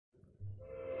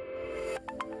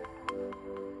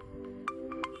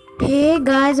Hey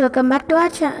guys, welcome back to our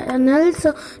channel.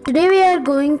 So today we are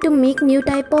going to make new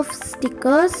type of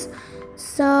stickers.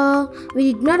 So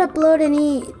we did not upload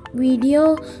any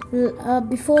video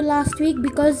before last week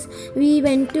because we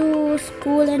went to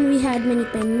school and we had many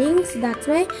pendings. That's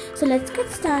why. So let's get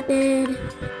started.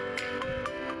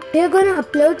 We are going to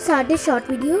upload Saturday short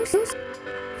videos.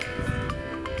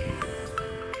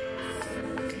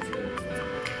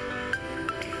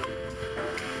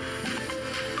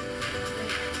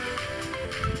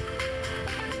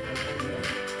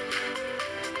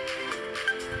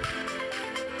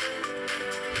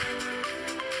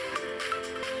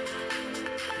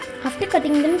 After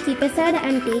cutting them, keep aside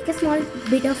and take a small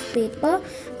bit of paper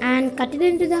and cut it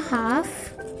into the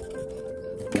half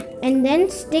and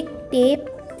then stick tape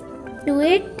to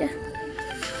it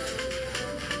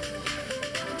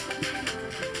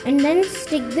and then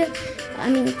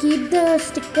keep the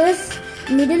stickers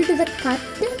middle to the cut.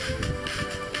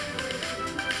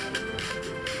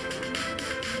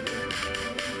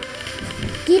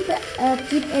 Keep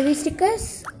every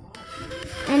stickers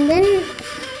and then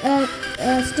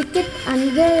stick it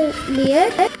under layer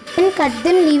and cut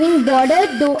them leaving border.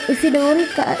 Though if you don't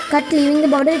cut leaving the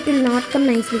border, it will not come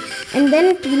nicely. And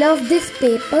then peel off this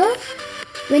paper.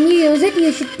 When you use it,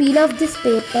 you should peel off this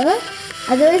paper,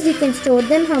 otherwise you can store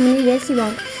them how many days you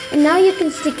want. And now you can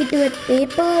stick it to a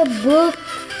paper, book,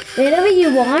 wherever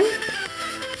you want.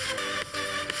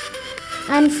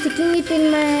 I'm sticking it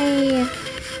in my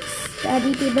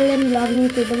study table and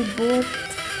vlogging table both.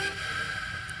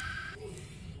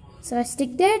 So I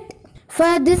stick that.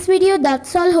 For this video,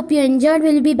 that's all. Hope you enjoyed.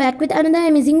 We'll be back with another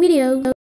amazing video.